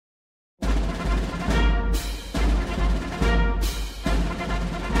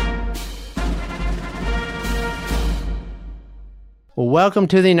Well, welcome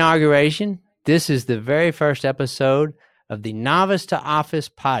to the inauguration. This is the very first episode of the Novice to Office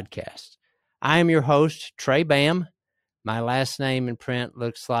podcast. I am your host, Trey Bahm. My last name in print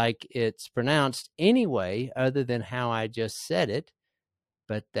looks like it's pronounced any way other than how I just said it,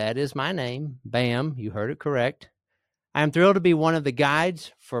 but that is my name, Bahm. You heard it correct. I am thrilled to be one of the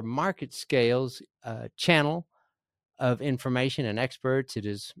guides for Market Scale's channel of information and experts. It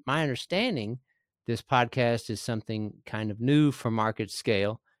is my understanding this podcast is something kind of new for Market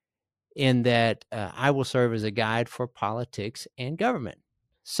Scale in that I will serve as a guide for politics and government.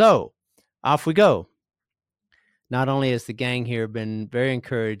 So off we go. Not only has the gang here been very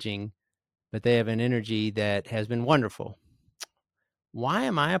encouraging, but they have an energy that has been wonderful. Why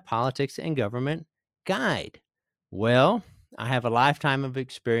am I a politics and government guide? Well, I have a lifetime of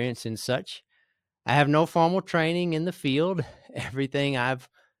experience in such. I have no formal training in the field. Everything I've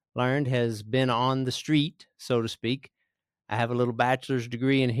learned has been on the street, so to speak. I have a little bachelor's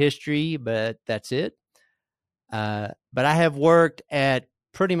degree in history, but that's it. But I have worked at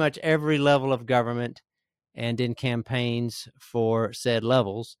pretty much every level of government and in campaigns for said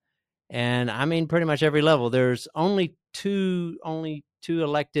levels. And I mean pretty much every level. There's only two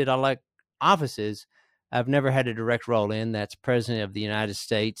elected offices I've never had a direct role in. That's President of the United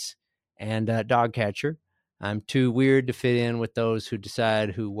States and dog catcher. I'm too weird to fit in with those who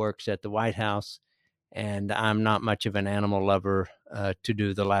decide who works at the White House, and I'm not much of an animal lover to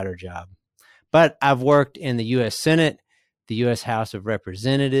do the latter job. But I've worked in the U.S. Senate, the U.S. House of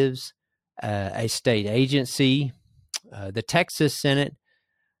Representatives, a state agency, the Texas Senate,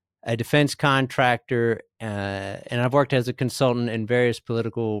 a defense contractor, and I've worked as a consultant in various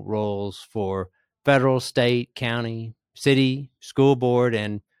political roles for federal, state, county, city, school board,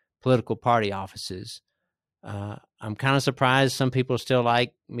 and political party offices. I'm kind of surprised some people still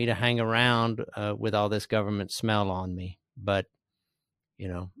like me to hang around with all this government smell on me, but, you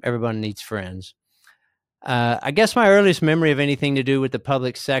know, everybody needs friends. I guess my earliest memory of anything to do with the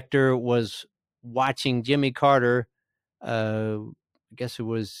public sector was watching Jimmy Carter, I guess it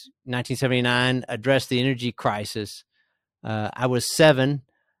was 1979, address the energy crisis. I was 7.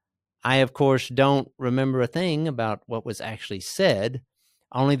 I, of course, don't remember a thing about what was actually said,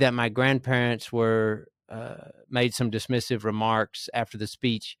 only that my grandparents made some dismissive remarks after the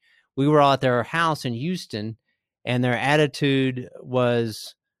speech. We were all at their house in Houston, and their attitude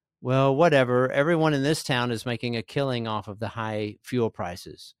was, well, whatever. Everyone in this town is making a killing off of the high fuel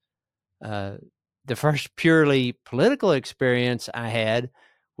prices. The first purely political experience I had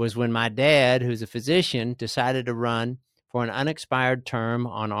was when my dad, who's a physician, decided to run for an unexpired term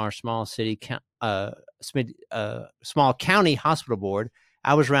on our small county hospital board.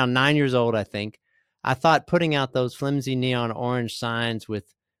 I was around 9 years old, I think. I thought putting out those flimsy neon orange signs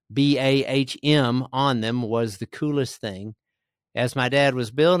with BAHM on them was the coolest thing. As my dad was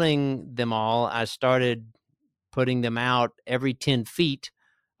building them all, I started putting them out every 10 feet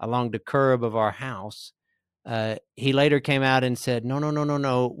along the curb of our house. He later came out and said,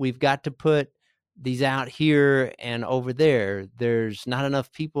 no, we've got to put these out here and over there. There's not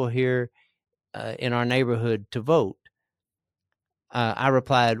enough people here in our neighborhood to vote. I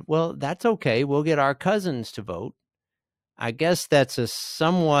replied, well, that's okay. We'll get our cousins to vote. I guess that's a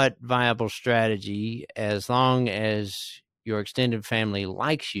somewhat viable strategy as long as your extended family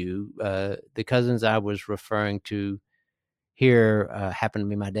likes you. The cousins I was referring to here happen to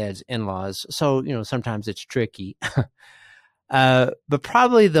be my dad's in-laws. So, you know, sometimes it's tricky. But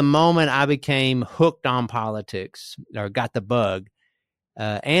probably the moment I became hooked on politics or got the bug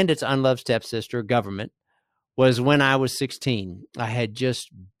and its unloved stepsister, government, was when I was 16. I had just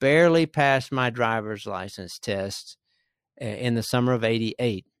barely passed my driver's license test in the summer of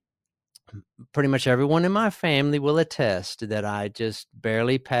 '88. Pretty much everyone in my family will attest that I just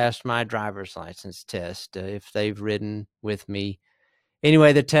barely passed my driver's license test if they've ridden with me.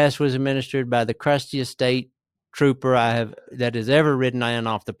 Anyway, the test was administered by the crustiest state trooper that has ever ridden in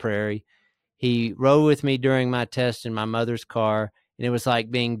off the prairie. He rode with me during my test in my mother's car, and it was like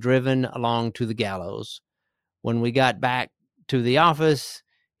being driven along to the gallows. When we got back to the office,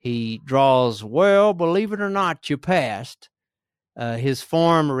 he draws, well, believe it or not, you passed. His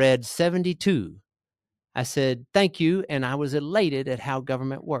form read 72. I said, thank you, and I was elated at how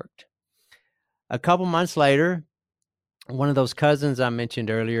government worked. A couple months later, one of those cousins I mentioned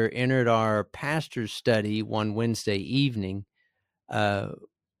earlier entered our pastor's study one Wednesday evening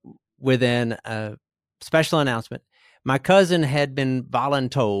with a special announcement. My cousin had been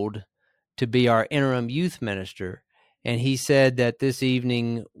voluntold to be our interim youth minister, and he said that this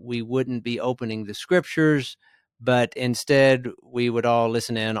evening we wouldn't be opening the scriptures, but instead we would all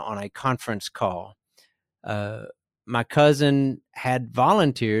listen in on a conference call. my cousin had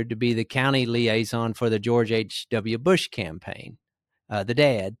volunteered to be the county liaison for the George H.W. Bush campaign, the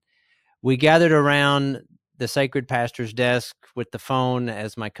dad. We gathered around the sacred pastor's desk with the phone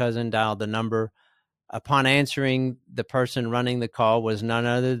as my cousin dialed the number. Upon answering, the person running the call was none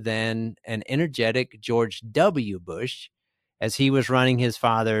other than an energetic George W. Bush, as he was running his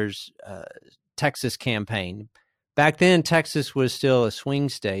father's Texas campaign. Back then, Texas was still a swing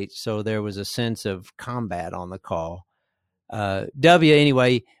state, so there was a sense of combat on the call. W,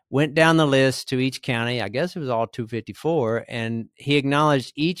 anyway, went down the list to each county. I guess it was all 254, and he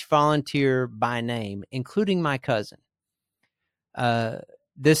acknowledged each volunteer by name, including my cousin.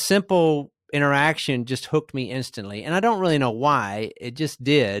 This simple interaction just hooked me instantly, and I don't really know why. It just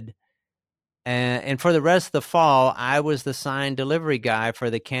did. And for the rest of the fall, I was the sign delivery guy for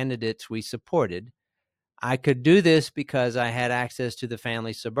the candidates we supported. I could do this because I had access to the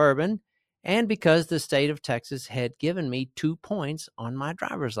family Suburban and because the state of Texas had given me 2 points on my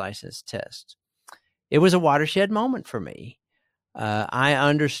driver's license test. It was a watershed moment for me. I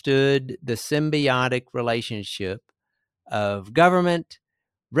understood the symbiotic relationship of government,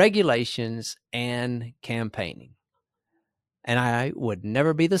 regulations, and campaigning. And I would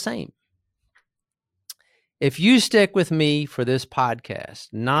never be the same. If you stick with me for this podcast,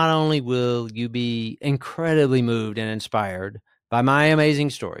 not only will you be incredibly moved and inspired by my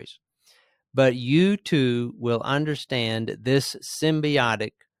amazing stories, but you too will understand this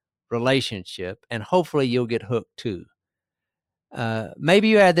symbiotic relationship, and hopefully you'll get hooked too. Maybe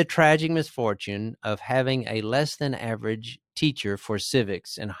you had the tragic misfortune of having a less than average teacher for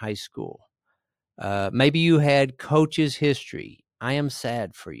civics in high school. Maybe you had coach's history. I am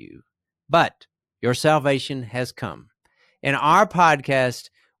sad for you, but your salvation has come. In our podcast,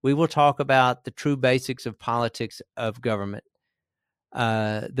 we will talk about the true basics of politics of government,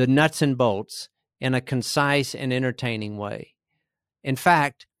 the nuts and bolts, in a concise and entertaining way. In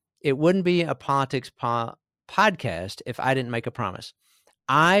fact, it wouldn't be a politics podcast if I didn't make a promise.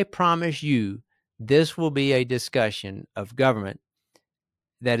 I promise you this will be a discussion of government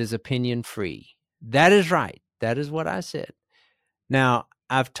that is opinion-free. That is right. That is what I said. Now,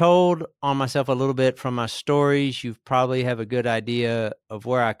 I've told on myself a little bit from my stories. You probably have a good idea of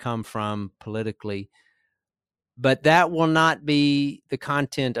where I come from politically. But that will not be the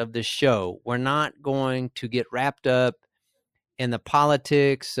content of this show. We're not going to get wrapped up in the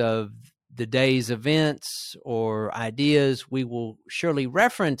politics of the day's events or ideas. We will surely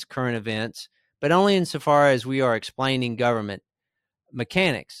reference current events, but only insofar as we are explaining government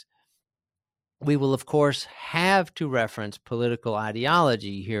mechanics. We will, of course, have to reference political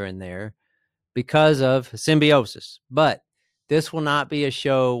ideology here and there because of symbiosis. But this will not be a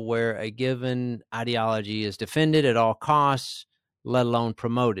show where a given ideology is defended at all costs, let alone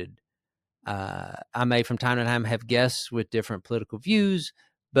promoted. I may from time to time have guests with different political views,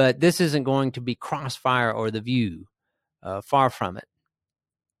 but this isn't going to be Crossfire or The View. Far from it.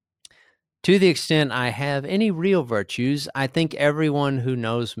 To the extent I have any real virtues, I think everyone who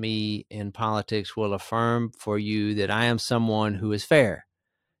knows me in politics will affirm for you that I am someone who is fair.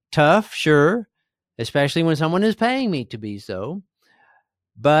 Tough, sure, especially when someone is paying me to be so.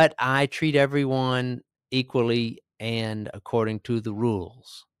 But I treat everyone equally and according to the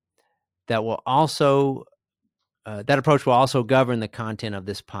rules. That approach will also govern the content of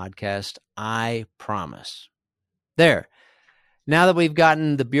this podcast, I promise. There. Now that we've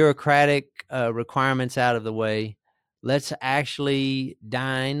gotten the bureaucratic requirements out of the way, let's actually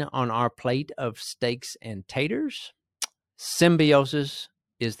dine on our plate of steaks and taters. Symbiosis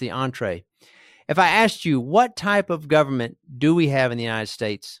is the entree. If I asked you, what type of government do we have in the United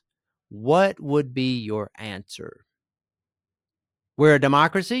States, what would be your answer? We're a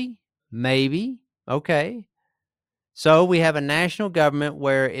democracy? Maybe. Okay. So we have a national government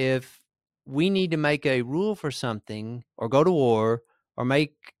where if we need to make a rule for something or go to war or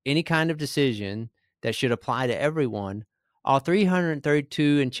make any kind of decision that should apply to everyone, all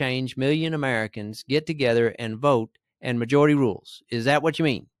 332 and change million Americans get together and vote and majority rules. Is that what you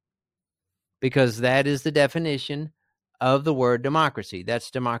mean? Because that is the definition of the word democracy. That's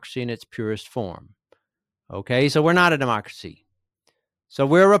democracy in its purest form. Okay, so we're not a democracy. So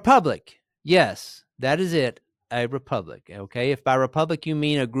we're a republic. Yes, that is it. A republic, okay? If by republic you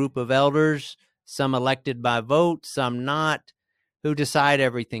mean a group of elders, some elected by vote, some not, who decide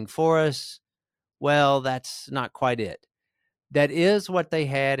everything for us, well, that's not quite it. That is what they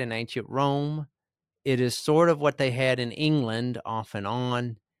had in ancient Rome. It is sort of what they had in England off and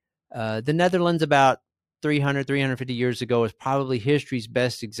on. The Netherlands about 350 years ago is probably history's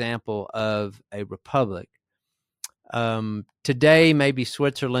best example of a republic. Today, maybe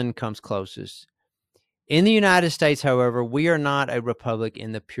Switzerland comes closest. In the United States, however, we are not a republic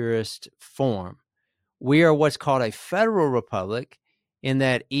in the purest form. We are what's called a federal republic, in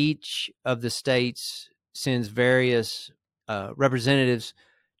that each of the states sends various representatives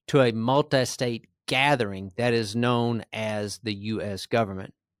to a multi-state gathering that is known as the U.S.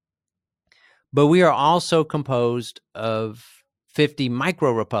 government. But we are also composed of 50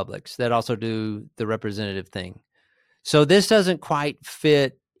 micro-republics that also do the representative thing. So this doesn't quite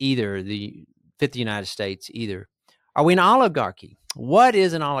fit the United States either. Are we an oligarchy? What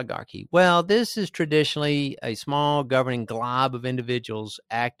is an oligarchy? Well, this is traditionally a small governing glob of individuals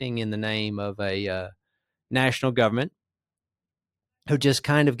acting in the name of a national government who just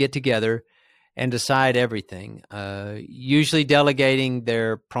kind of get together and decide everything, usually delegating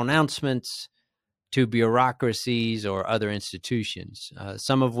their pronouncements to bureaucracies or other institutions,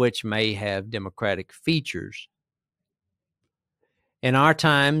 some of which may have democratic features. In our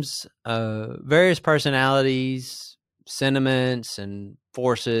times, various personalities, sentiments, and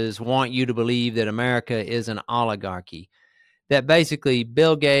forces want you to believe that America is an oligarchy, that basically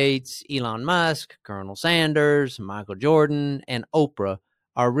Bill Gates, Elon Musk, Colonel Sanders, Michael Jordan, and Oprah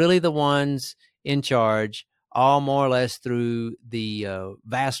are really the ones in charge, all more or less through the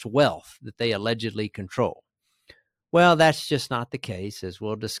vast wealth that they allegedly control. Well, that's just not the case, as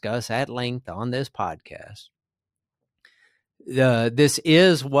we'll discuss at length on this podcast. This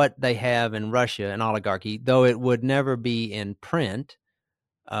is what they have in Russia, an oligarchy, though it would never be in print.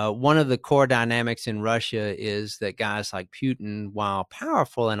 One of the core dynamics in Russia is that guys like Putin, while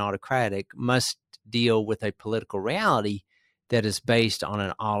powerful and autocratic, must deal with a political reality that is based on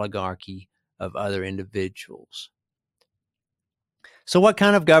an oligarchy of other individuals. So what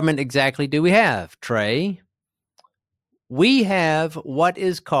kind of government exactly do we have, Trey? We have what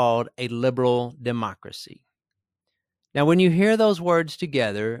is called a liberal democracy. Now, when you hear those words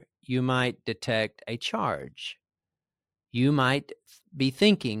together, you might detect a charge. You might be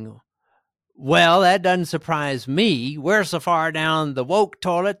thinking, well, that doesn't surprise me. We're so far down the woke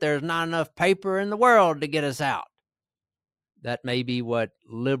toilet, there's not enough paper in the world to get us out. That may be what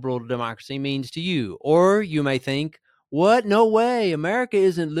liberal democracy means to you. Or you may think, what? No way. America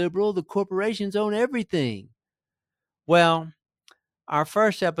isn't liberal. The corporations own everything. Well, our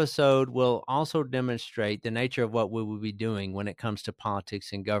first episode will also demonstrate the nature of what we will be doing when it comes to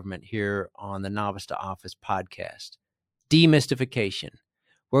politics and government here on the Novice to Office podcast. Demystification.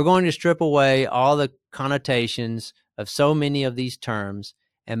 We're going to strip away all the connotations of so many of these terms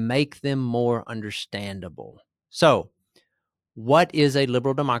and make them more understandable. So, what is a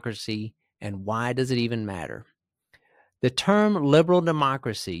liberal democracy and why does it even matter? The term liberal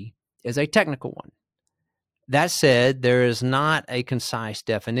democracy is a technical one. That said, there is not a concise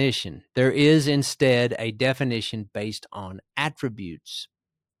definition. There is instead a definition based on attributes.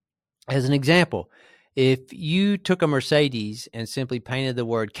 As an example, if you took a Mercedes and simply painted the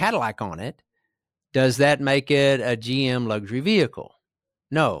word Cadillac on it, does that make it a GM luxury vehicle?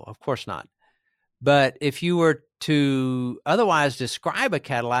 No, of course not. But if you were to otherwise describe a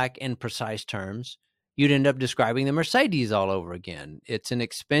Cadillac in precise terms, you'd end up describing the Mercedes all over again. It's an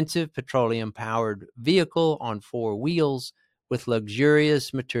expensive petroleum-powered vehicle on 4 wheels with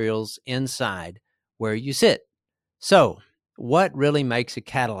luxurious materials inside where you sit. So, what really makes a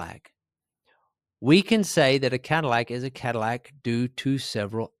Cadillac? We can say that a Cadillac is a Cadillac due to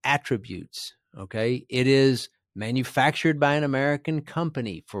several attributes, okay? It is manufactured by an American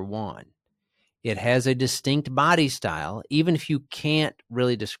company, for one. It has a distinct body style, even if you can't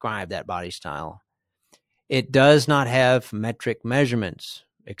really describe that body style. It does not have metric measurements,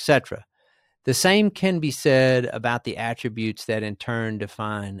 etc. The same can be said about the attributes that in turn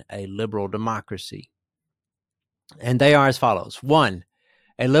define a liberal democracy. And they are as follows. 1,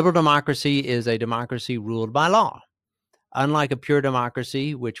 a liberal democracy is a democracy ruled by law. Unlike a pure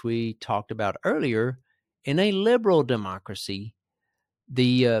democracy, which we talked about earlier, in a liberal democracy,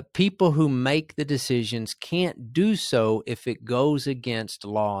 the people who make the decisions can't do so if it goes against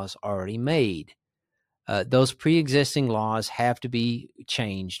laws already made. Those pre-existing laws have to be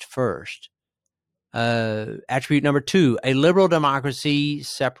changed first. Attribute number 2, a liberal democracy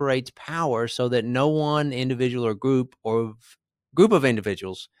separates power so that no one individual or group of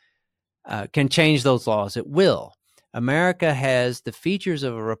individuals can change those laws at will. America has the features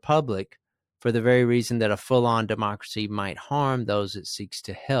of a republic for the very reason that a full-on democracy might harm those it seeks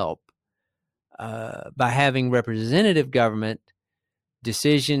to help. By having representative government,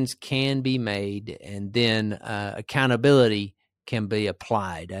 decisions can be made, and then accountability can be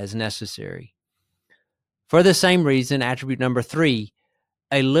applied as necessary. For the same reason, attribute number 3,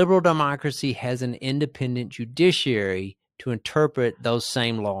 a liberal democracy has an independent judiciary to interpret those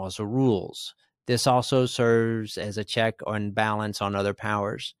same laws or rules. This also serves as a check and balance on other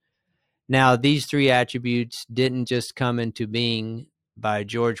powers. Now, these three attributes didn't just come into being by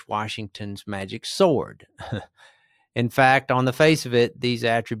George Washington's magic sword. In fact, on the face of it, these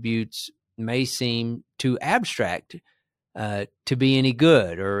attributes may seem too abstract to be any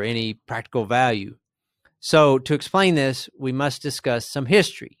good or any practical value. So to explain this, we must discuss some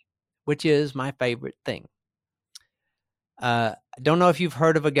history, which is my favorite thing. I don't know if you've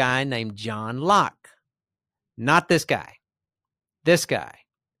heard of a guy named John Locke. Not this guy. This guy.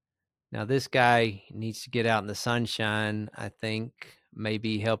 Now, this guy needs to get out in the sunshine, I think,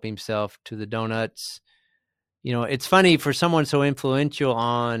 maybe help himself to the donuts. You know, it's funny for someone so influential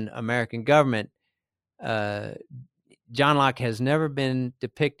on American government, John Locke has never been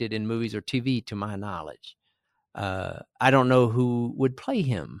depicted in movies or TV, to my knowledge. I don't know who would play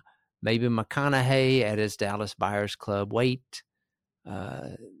him. Maybe McConaughey at his Dallas Buyers Club weight.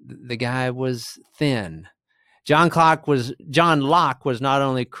 The guy was thin. John Locke was not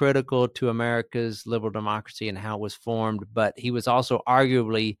only critical to America's liberal democracy and how it was formed, but he was also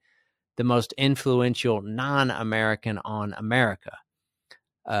arguably the most influential non-American on America.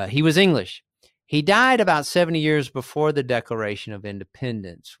 He was English. He died about 70 years before the Declaration of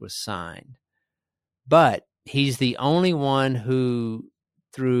Independence was signed. But he's the only one who,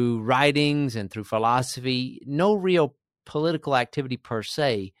 through writings and through philosophy, no real political activity per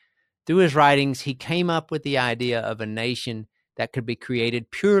se, through his writings, he came up with the idea of a nation that could be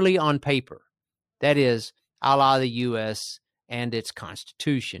created purely on paper. That is, a la the U.S. and its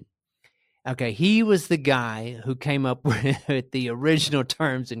Constitution. Okay, he was the guy who came up with the original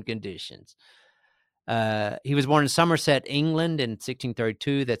terms and conditions. He was born in Somerset, England in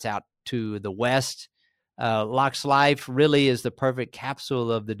 1632. That's out to the west. Locke's life really is the perfect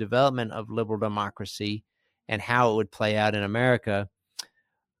capsule of the development of liberal democracy and how it would play out in America.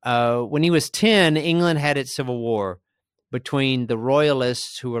 When he was 10, England had its civil war between the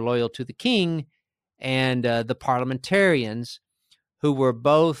royalists who were loyal to the king and the parliamentarians, who were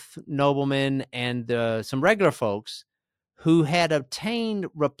both noblemen and some regular folks who had obtained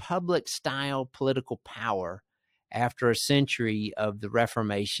republic-style political power after a century of the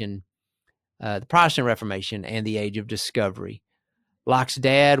Reformation, the Protestant Reformation, and the Age of Discovery. Locke's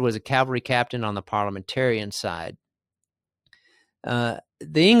dad was a cavalry captain on the parliamentarian side. The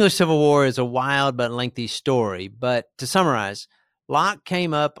English Civil War is a wild but lengthy story, but to summarize, Locke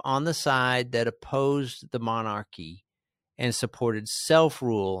came up on the side that opposed the monarchy and supported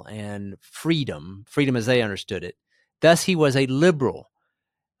self-rule and freedom as they understood it. Thus, he was a liberal.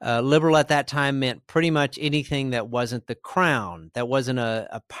 Liberal at that time meant pretty much anything that wasn't the crown, that wasn't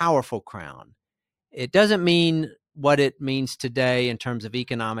a powerful crown. It doesn't mean what it means today in terms of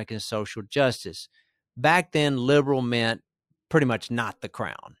economic and social justice. Back then, liberal meant pretty much not the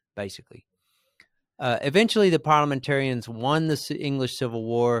crown, basically. Eventually, the parliamentarians won the English Civil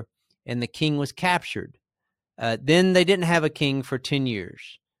War, and the king was captured. Then they didn't have a king for 10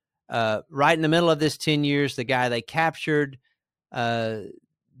 years. Right in the middle of this 10 years, the guy they captured,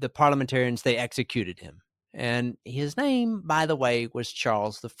 the parliamentarians, they executed him. And his name, by the way, was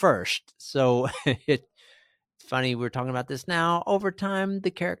Charles I. So it's funny, we're talking about this now. Over time,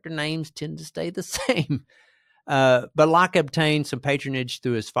 the character names tend to stay the same. But Locke obtained some patronage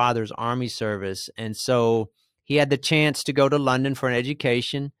through his father's army service. And so he had the chance to go to London for an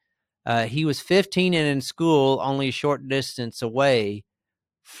education. He was 15 and in school only a short distance away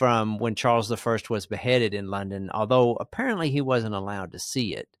from when Charles I was beheaded in London, although apparently he wasn't allowed to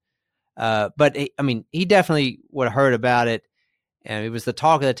see it. But he definitely would have heard about it, and it was the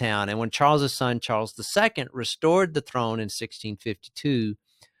talk of the town. And when Charles's son, Charles II, restored the throne in 1652,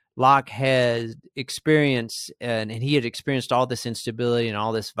 Locke had experienced, and he had experienced all this instability and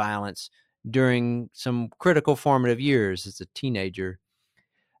all this violence during some critical formative years as a teenager.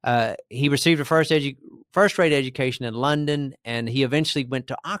 He received a first-rate education in London, and he eventually went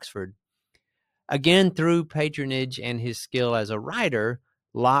to Oxford. Again, through patronage and his skill as a writer,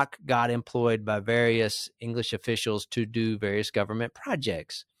 Locke got employed by various English officials to do various government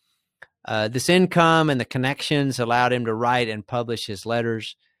projects. This income and the connections allowed him to write and publish his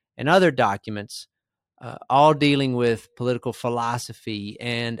letters and other documents, all dealing with political philosophy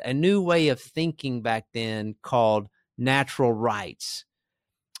and a new way of thinking back then called natural rights.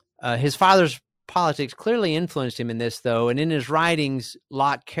 His father's politics clearly influenced him in this, though, and in his writings,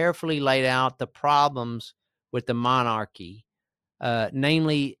 Locke carefully laid out the problems with the monarchy,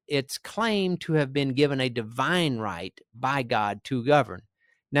 namely its claim to have been given a divine right by God to govern.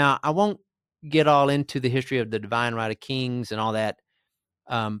 Now, I won't get all into the history of the divine right of kings and all that,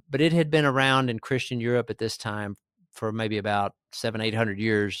 but it had been around in Christian Europe at this time for maybe about 700-800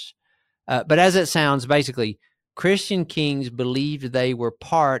 years. But as it sounds, basically, Christian kings believed they were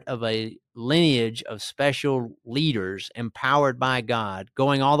part of a lineage of special leaders empowered by God,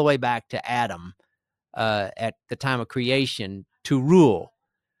 going all the way back to Adam at the time of creation to rule.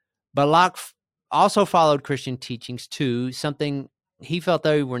 But Locke also followed Christian teachings too, something he felt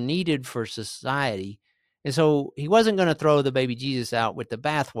they were needed for society. And so he wasn't going to throw the baby Jesus out with the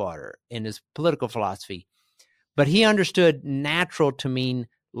bathwater in his political philosophy. But he understood natural to mean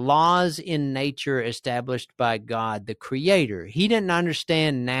laws in nature established by God, the creator. He didn't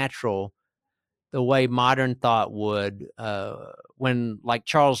understand natural the way modern thought would when, like,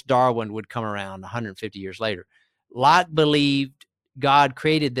 Charles Darwin would come around 150 years later. Locke believed God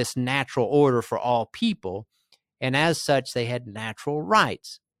created this natural order for all people, and as such, they had natural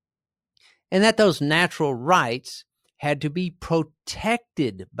rights. And that those natural rights had to be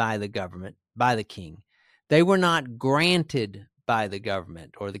protected by the government, by the king. They were not granted by the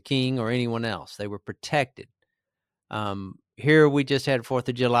government or the king or anyone else. They were protected. Here we just had 4th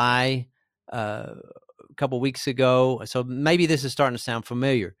of July a couple weeks ago, so maybe this is starting to sound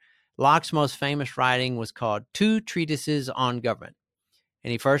familiar. Locke's most famous writing was called Two Treatises on Government,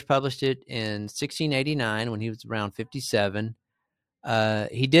 and he first published it in 1689 when he was around 57.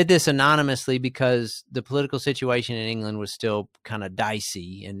 He did this anonymously because the political situation in England was still kind of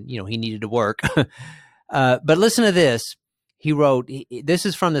dicey, and he needed to work. But listen to this. He wrote, this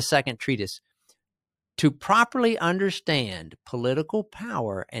is from the second treatise. To properly understand political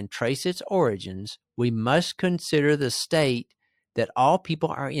power and trace its origins, we must consider the state that all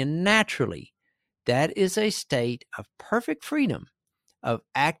people are in naturally. That is a state of perfect freedom, of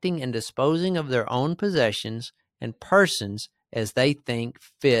acting and disposing of their own possessions and persons as they think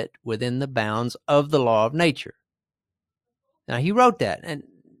fit within the bounds of the law of nature. Now, he wrote that, and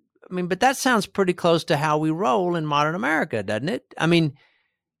but that sounds pretty close to how we roll in modern America, doesn't it?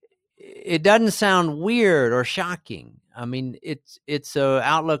 It doesn't sound weird or shocking. It's an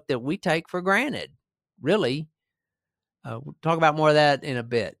outlook that we take for granted, really. We'll talk about more of that in a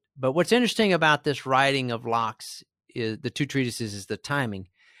bit. But what's interesting about this writing of Locke's, is the two treatises, is the timing.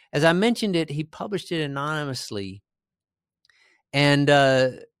 As I mentioned it, he published it anonymously, and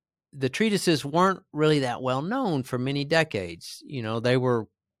the treatises weren't really that well known for many decades. They were,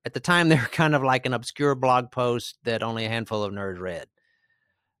 at the time, they were kind of like an obscure blog post that only a handful of nerds read.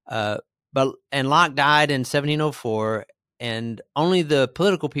 And Locke died in 1704, and only the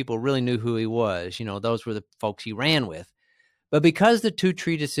political people really knew who he was. Those were the folks he ran with. But because the two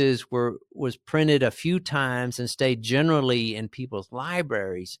treatises was printed a few times and stayed generally in people's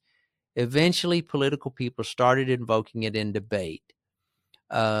libraries, eventually political people started invoking it in debate.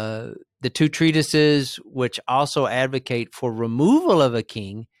 The two treatises, which also advocate for removal of a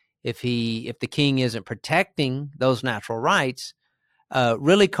king if the king isn't protecting those natural rights,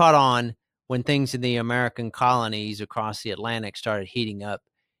 really caught on when things in the American colonies across the Atlantic started heating up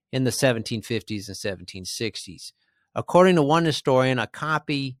in the 1750s and 1760s. According to one historian, a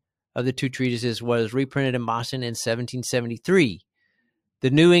copy of the two treatises was reprinted in Boston in 1773. The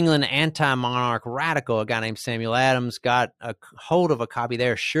New England anti-monarch radical, a guy named Samuel Adams, got a hold of a copy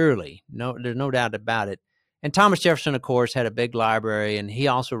there, surely. No, there's no doubt about it. And Thomas Jefferson, of course, had a big library, and he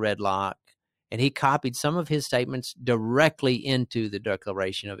also read Locke, and he copied some of his statements directly into the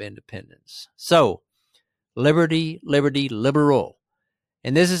Declaration of Independence. So, liberty, liberty, liberal.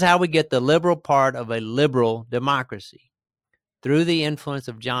 And this is how we get the liberal part of a liberal democracy. Through the influence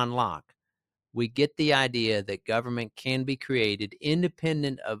of John Locke, we get the idea that government can be created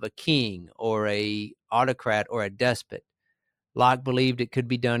independent of a king or a autocrat or a despot. Locke believed it could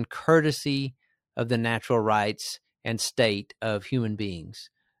be done courtesy of the natural rights and state of human beings.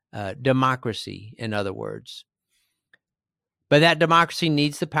 Democracy, in other words. But that democracy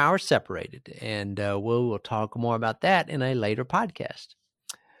needs the power separated, and we'll talk more about that in a later podcast.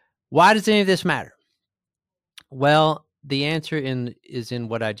 Why does any of this matter? Well, the answer is in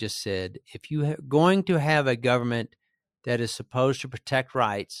what I just said. If you are going to have a government that is supposed to protect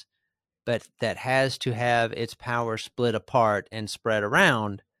rights, but that has to have its power split apart and spread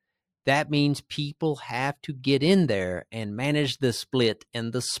around, that means people have to get in there and manage the split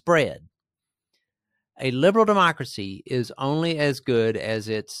and the spread. A liberal democracy is only as good as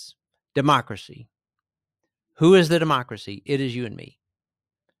its democracy. Who is the democracy? It is you and me,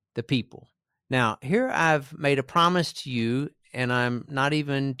 the people. Now, here I've made a promise to you, and I'm not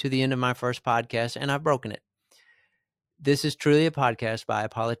even to the end of my first podcast, and I've broken it. This is truly a podcast by a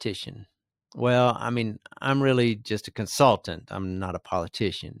politician. Well, I'm really just a consultant. I'm not a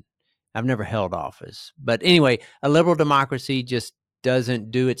politician. I've never held office. But anyway, a liberal democracy just doesn't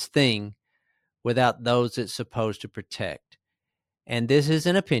do its thing without those it's supposed to protect. And this is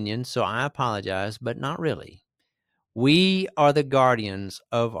an opinion, so I apologize, but not really. We are the guardians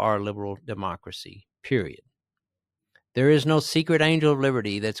of our liberal democracy, period. There is no secret angel of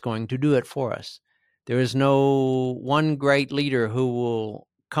liberty that's going to do it for us. There is no one great leader who will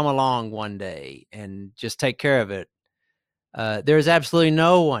come along one day and just take care of it. There is absolutely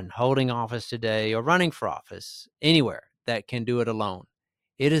no one holding office today or running for office anywhere that can do it alone.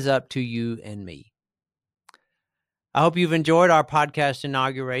 It is up to you and me. I hope you've enjoyed our podcast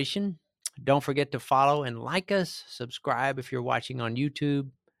inauguration. Don't forget to follow and like us. Subscribe if you're watching on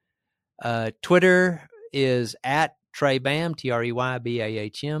YouTube. Twitter is at Trey Bahm,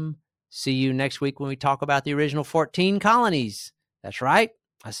 TreyBahm. See you next week when we talk about the original 14 colonies. That's right.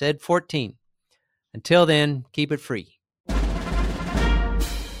 I said 14. Until then, keep it free.